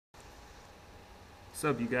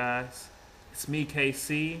What's up, you guys? It's me,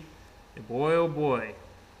 KC, and boy, oh boy,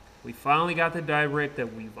 we finally got the direct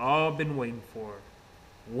that we've all been waiting for.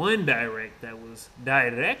 One direct that was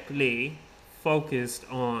directly focused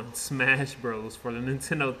on Smash Bros. For the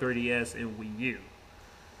Nintendo 3DS and Wii U.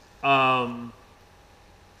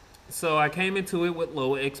 So I came into it with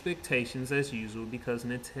low expectations as usual because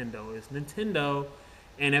Nintendo is Nintendo,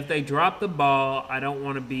 and if they drop the ball, I don't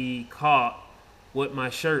want to be caught with my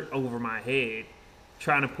shirt over my head,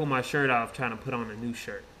 trying to pull my shirt off, trying to put on a new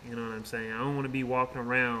shirt. You know what I'm saying? I don't want to be walking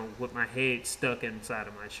around with my head stuck inside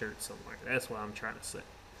of my shirt somewhere. That's what I'm trying to say.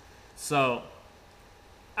 So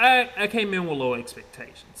I came in with low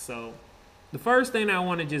expectations. So the first thing I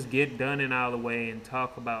want to just get done and out of the way and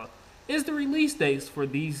talk about is the release dates for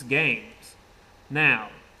these games. Now,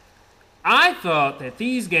 I thought that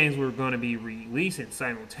these games were going to be releasing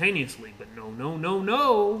simultaneously, but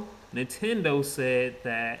no. Nintendo said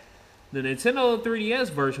that the Nintendo 3DS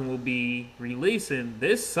version will be releasing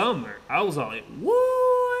this summer. I was all like,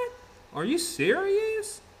 what? Are you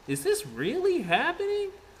serious? Is this really happening?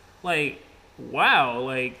 Like, wow,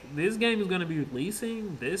 like, this game is going to be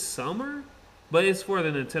releasing this summer? But it's for the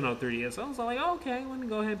Nintendo 3DS. I was like, okay, let me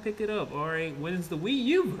go ahead and pick it up. All right, when's the Wii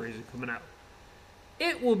U version coming out?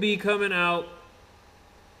 It will be coming out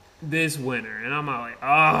this winter. And I'm all like,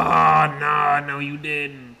 oh, no, you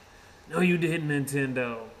didn't. No, you didn't,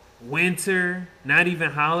 Nintendo. Winter, not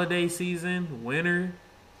even holiday season, winter?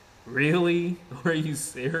 Really? Are you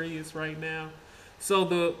serious right now?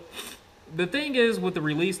 So the thing is with the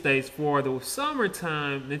release dates for the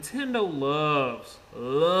summertime, Nintendo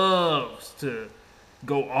loves to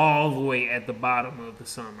go all the way at the bottom of the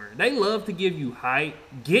summer. They love to give you hype,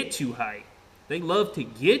 get you hype. They love to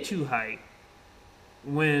get you hype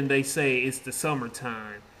when they say it's the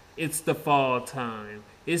summertime, it's the fall time,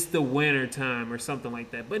 it's the winter time or something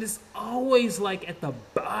like that. But it's always like at the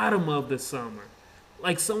bottom of the summer.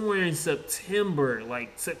 Like somewhere in September,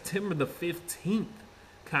 like September the 15th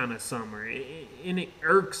kind of summer. And it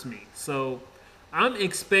irks me. So I'm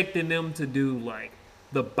expecting them to do like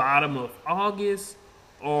the bottom of August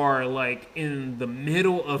or like in the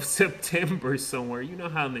middle of September somewhere. You know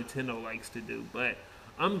how Nintendo likes to do. But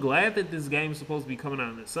I'm glad that this game is supposed to be coming out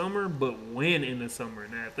in the summer, but when in the summer?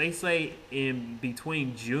 Now, if they say in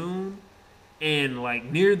between June and like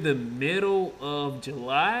near the middle of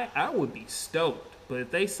July, I would be stoked. But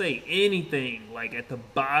if they say anything like at the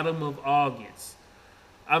bottom of August,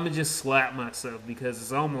 I'm going to just slap myself because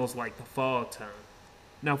it's almost like the fall time.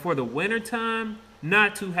 Now, for the winter time,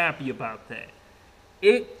 not too happy about that.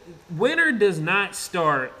 Winter does not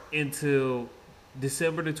start until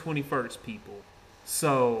December the 21st, people.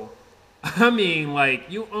 So, I mean, like,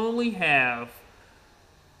 you only have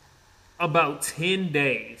about 10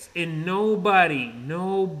 days, and nobody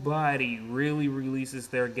really releases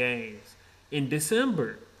their games in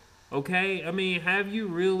December. Okay? I mean, have you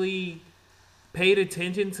really paid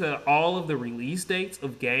attention to all of the release dates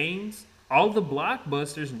of games? All the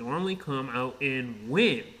blockbusters normally come out in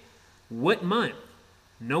when? What month?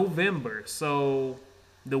 November. So,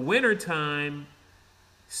 the winter time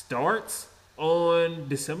starts on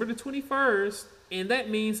December the 21st, and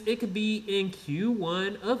that means it could be in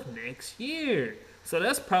Q1 of next year. So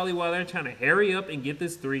that's probably why they're trying to hurry up and get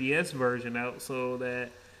this 3DS version out so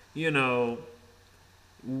that, you know,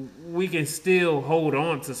 we can still hold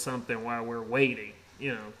on to something while we're waiting,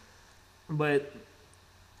 you know. But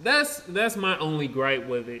that's my only gripe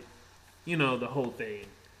with it, you know, the whole thing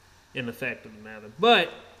and the fact of the matter.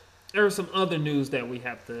 But there are some other news that we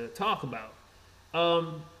have to talk about.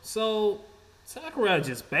 So Sakurai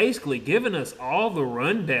just basically giving us all the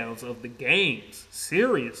rundowns of the games.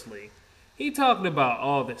 Seriously. He talked about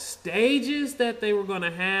all the stages that they were going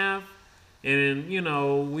to have. And, you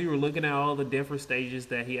know, we were looking at all the different stages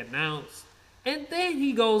that he announced. And then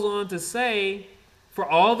he goes on to say, for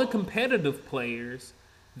all the competitive players,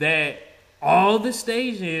 that all the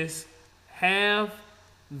stages have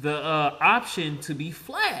the option to be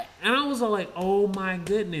flat. And I was all like, oh my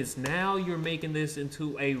goodness, now you're making this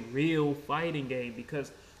into a real fighting game.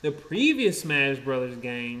 Because the previous Smash Brothers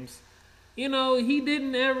games, you know, he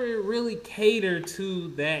didn't ever really cater to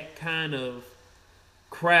that kind of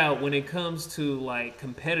crowd when it comes to like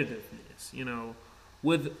competitiveness. You know,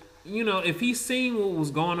 with, you know, if he's seen what was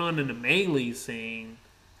going on in the Melee scene,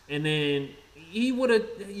 and then he would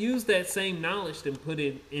have used that same knowledge and put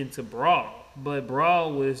it into Brawl. But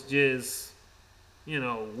Brawl was just, you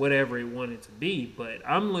know, whatever it wanted to be. But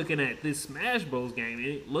I'm looking at this Smash Bros. Game, and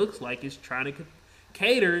it looks like it's trying to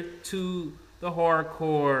cater to the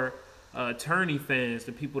hardcore tourney fans,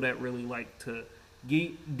 the people that really like to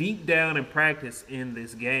get deep down and practice in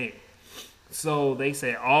this game. So they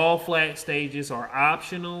said all flat stages are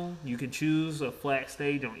optional. You can choose a flat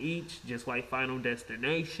stage on each, just like Final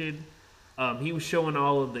Destination. He was showing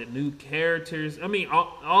all of the new characters. I mean,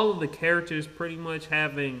 all of the characters pretty much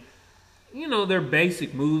having, their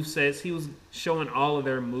basic move sets. He was showing all of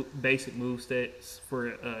their basic move sets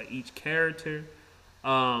for each character.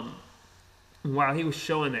 While he was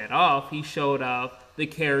showing that off, he showed off the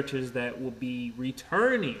characters that will be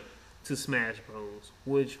returning to Smash Bros.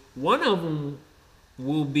 Which one of them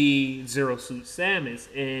will be Zero Suit Samus,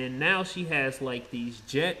 and now she has like these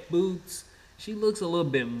jet boots. She looks a little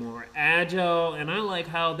bit more agile, and I like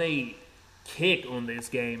how they kick on this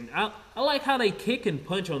game. I like how they kick and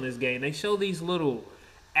punch on this game. They show these little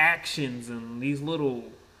actions and these little,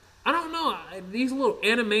 I don't know, these little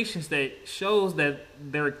animations that shows that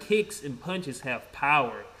their kicks and punches have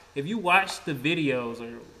power. If you watch the videos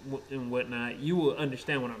and whatnot, you will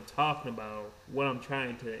understand what I'm talking about, what I'm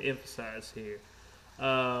trying to emphasize here.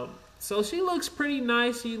 So she looks pretty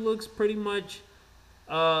nice. She looks pretty much,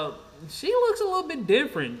 she looks a little bit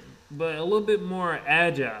different, but a little bit more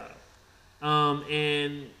agile.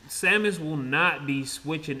 And Samus will not be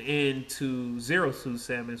switching into Zero Suit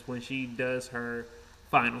Samus when she does her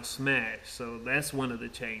final smash. So that's one of the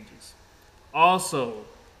changes. Also,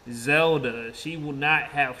 Zelda, she will not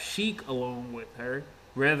have Sheik along with her.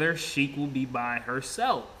 Rather, Sheik will be by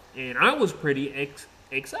herself. And I was pretty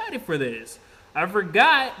excited for this. I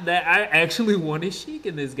forgot that I actually wanted Sheik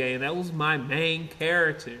in this game. That was my main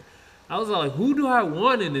character. I was like, who do I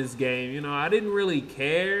want in this game? I didn't really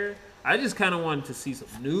care. I just kind of wanted to see some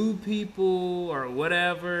new people or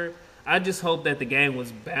whatever. I just hope that the game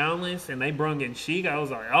was balanced and they brought in Sheik. I was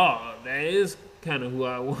like, oh, that is kind of who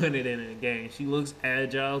I wanted in the game. She looks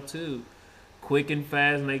agile too. Quick and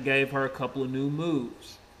fast, and they gave her a couple of new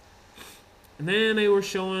moves. And then they were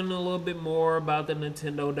showing a little bit more about the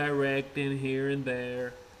Nintendo Direct in here and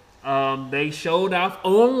there. They showed off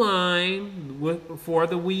online for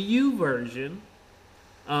the Wii U version.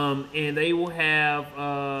 And they will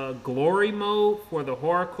have glory mode for the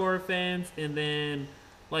hardcore fans, and then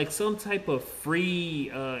like some type of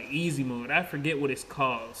free easy mode. I forget what it's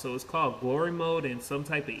called. So it's called glory mode and some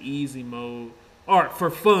type of easy mode. Or for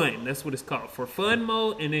fun, that's what it's called. For fun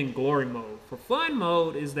mode and then glory mode. For fun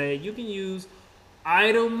mode is that you can use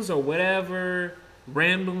items or whatever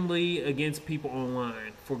randomly against people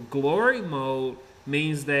online. For glory mode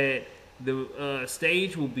means that the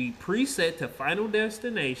stage will be preset to Final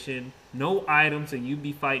Destination, no items, and you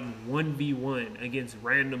be fighting 1v1 against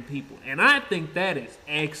random people. And I think that is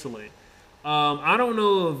excellent. I don't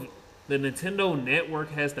know if the Nintendo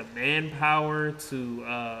Network has the manpower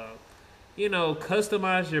to,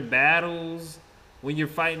 customize your battles when you're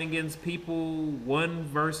fighting against people 1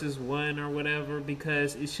 versus 1 or whatever,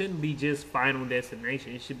 because it shouldn't be just Final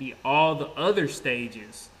Destination. It should be all the other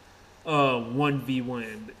stages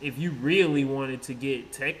 1v1. If you really wanted to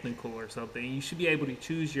get technical or something, you should be able to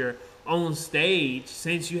choose your own stage,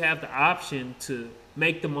 since you have the option to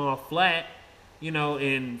make them all flat,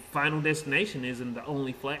 and Final Destination isn't the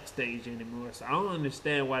only flat stage anymore. So I don't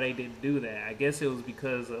understand why they didn't do that. I guess it was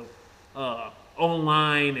because of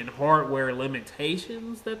online and hardware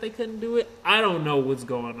limitations that they couldn't do it. I don't know what's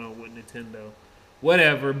going on with Nintendo.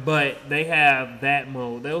 Whatever, but they have that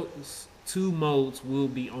mode. Those 2 modes will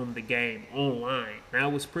be on the game online. And I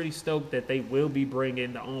was pretty stoked that they will be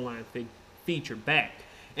bringing the online feature back.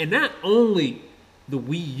 And not only the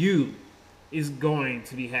Wii U is going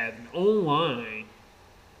to be having online,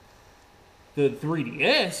 the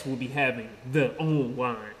 3DS will be having the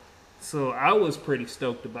online. So I was pretty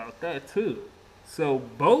stoked about that too. So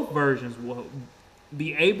both versions will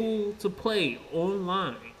be able to play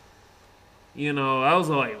online. I was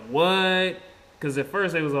like, what? Because at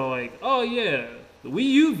first they was all like, oh yeah, the Wii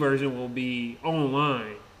U version will be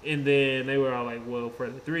online. And then they were all like, well, for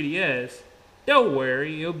the 3DS, don't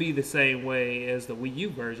worry, it'll be the same way as the Wii U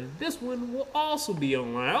version. This one will also be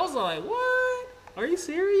online. I was like, what? Are you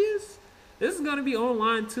serious? This is going to be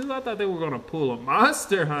online too? I thought they were going to pull a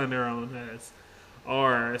Monster Hunter on us.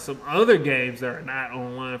 Or some other games that are not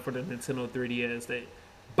online for the Nintendo 3DS. That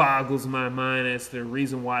boggles my mind as to the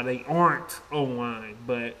reason why they aren't online.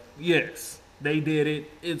 But yes, they did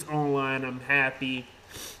it. It's online. I'm happy.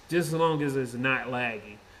 Just as long as it's not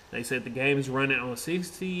laggy. They said the game is running on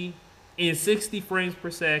 60 frames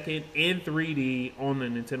per second in 3D on the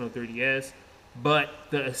Nintendo 3DS. But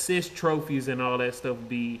the assist trophies and all that stuff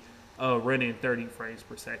be running 30 frames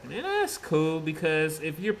per second. And that's cool, because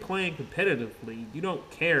if you're playing competitively, you don't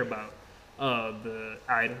care about the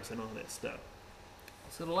items and all that stuff.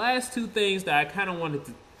 So the last 2 things that I kind of wanted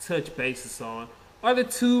to touch bases on are the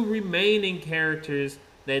 2 remaining characters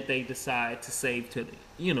that they decide to save to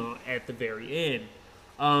the, at the very end.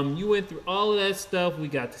 You went through all of that stuff. We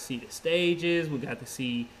got to see the stages. We got to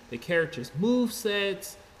see the characters' move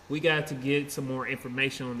sets. We got to get some more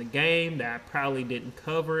information on the game that I probably didn't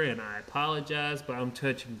cover, and I apologize, but I'm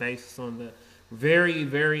touching bases on the very,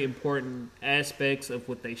 very important aspects of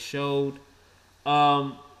what they showed.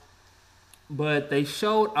 But they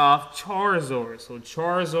showed off Charizard. So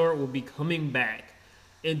Charizard will be coming back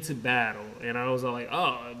into battle. And I was like,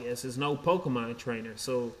 oh, I guess there's no Pokemon trainer.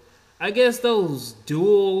 So I guess those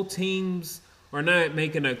dual teams are not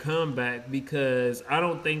making a comeback because I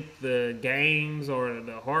don't think the games or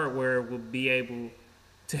the hardware will be able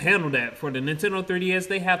to handle that. For the Nintendo 3DS,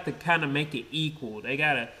 they have to kind of make it equal. They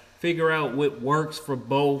got to figure out what works for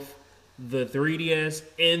both the 3DS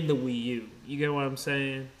and the Wii U. You get what I'm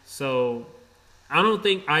saying? So I don't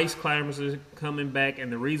think Ice Climbers are coming back,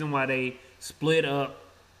 and the reason why they split up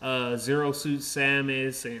Zero Suit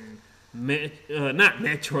Samus and not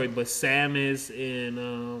Metroid, but Samus and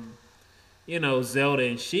Zelda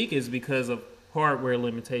and Sheik is because of hardware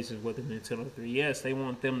limitations with the Nintendo 3DS. They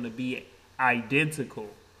want them to be identical.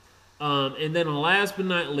 And then last but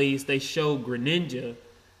not least, they showed Greninja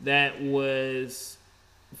that was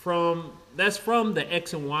from the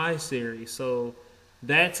X and Y series. So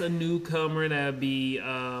that's a newcomer that'll be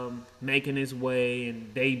making his way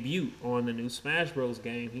and debut on the new Smash Bros.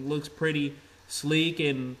 Game. He looks pretty sleek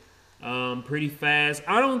and pretty fast.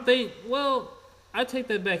 I take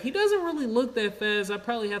that back. He doesn't really look that fast. I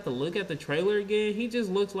probably have to look at the trailer again. He just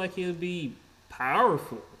looks like he'll be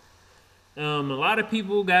powerful. A lot of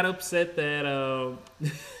people got upset that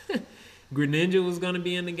Greninja was going to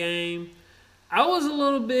be in the game. I was a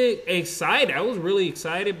little bit excited. I was really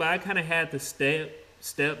excited, but I kind of had to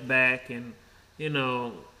step back and,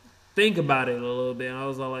 think about it a little bit. I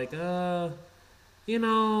was all like,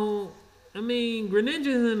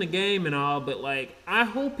 Greninja's in the game and all, but, I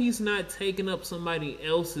hope he's not taking up somebody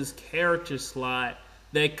else's character slot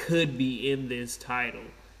that could be in this title.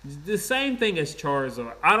 The same thing as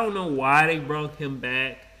Charizard. I don't know why they brought him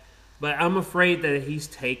back, but I'm afraid that he's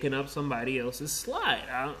taking up somebody else's slot.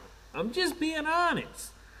 I'm just being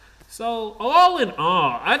honest. So, all in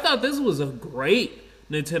all, I thought this was a great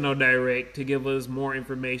Nintendo Direct to give us more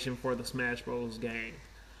information for the Smash Bros. Game.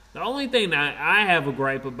 The only thing that I have a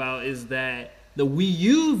gripe about is that the Wii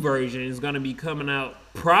U version is going to be coming out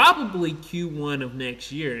probably Q1 of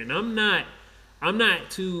next year, and I'm not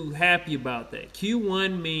too happy about that.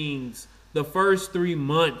 Q1 means the first 3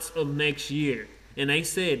 months of next year, and they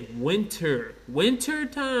said winter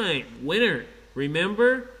time, winter.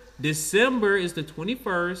 Remember, December is the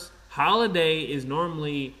 21st. Holiday is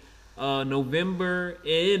normally November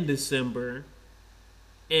and December.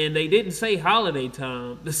 And they didn't say holiday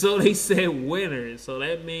time, so they said winter. So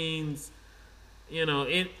that means,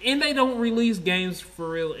 and they don't release games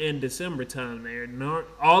for real in December time there.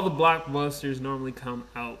 All the blockbusters normally come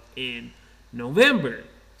out in November.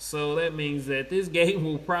 So that means that this game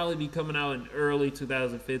will probably be coming out in early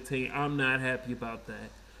 2015. I'm not happy about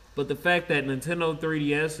that. But the fact that Nintendo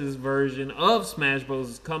 3DS's version of Smash Bros.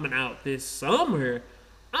 Is coming out this summer,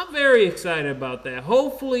 I'm very excited about that.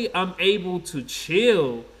 Hopefully, I'm able to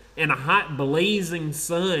chill in a hot, blazing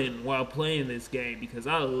sun while playing this game because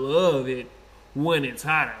I love it when it's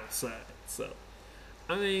hot outside. So,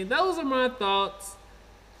 those are my thoughts.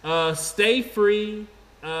 Stay free,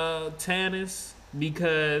 Tannis,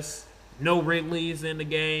 because no Ridley is in the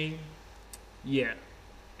game. Yeah.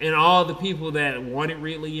 And all the people that wanted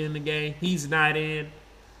Ridley in the game, he's not in.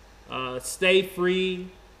 Stay free.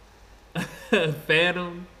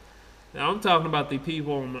 Phantom. Now I'm talking about the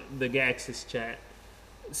people on the Gaxis chat.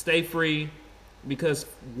 Stay free, because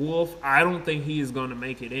Wolf, I don't think he is going to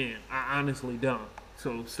make it in. I honestly don't.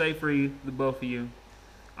 So stay free, the both of you.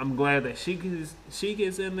 I'm glad that Sheik is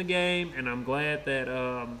in the game, and I'm glad that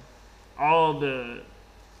all the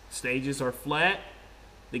stages are flat.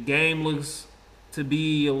 The game looks to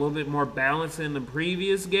be a little bit more balanced than the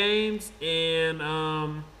previous games, and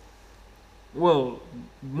more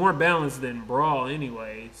balanced than Brawl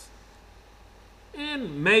anyways.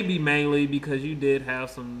 And maybe mainly because you did have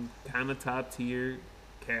some kind of top tier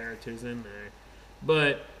characters in there.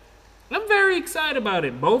 But I'm very excited about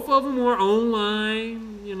it. Both of them were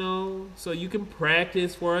online, so you can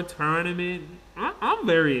practice for a tournament. I'm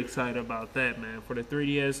very excited about that, man. For the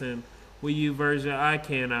 3DS and Wii U version, I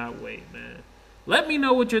cannot wait, man. Let me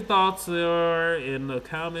know what your thoughts are in the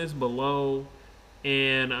comments below.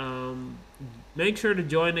 And make sure to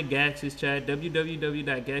join the Gaxis chat,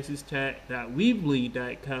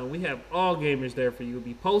 www.gaxischat.weebly.com. We have all gamers there for you. It'll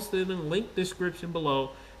be posted in the link description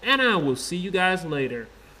below. And I will see you guys later.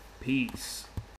 Peace.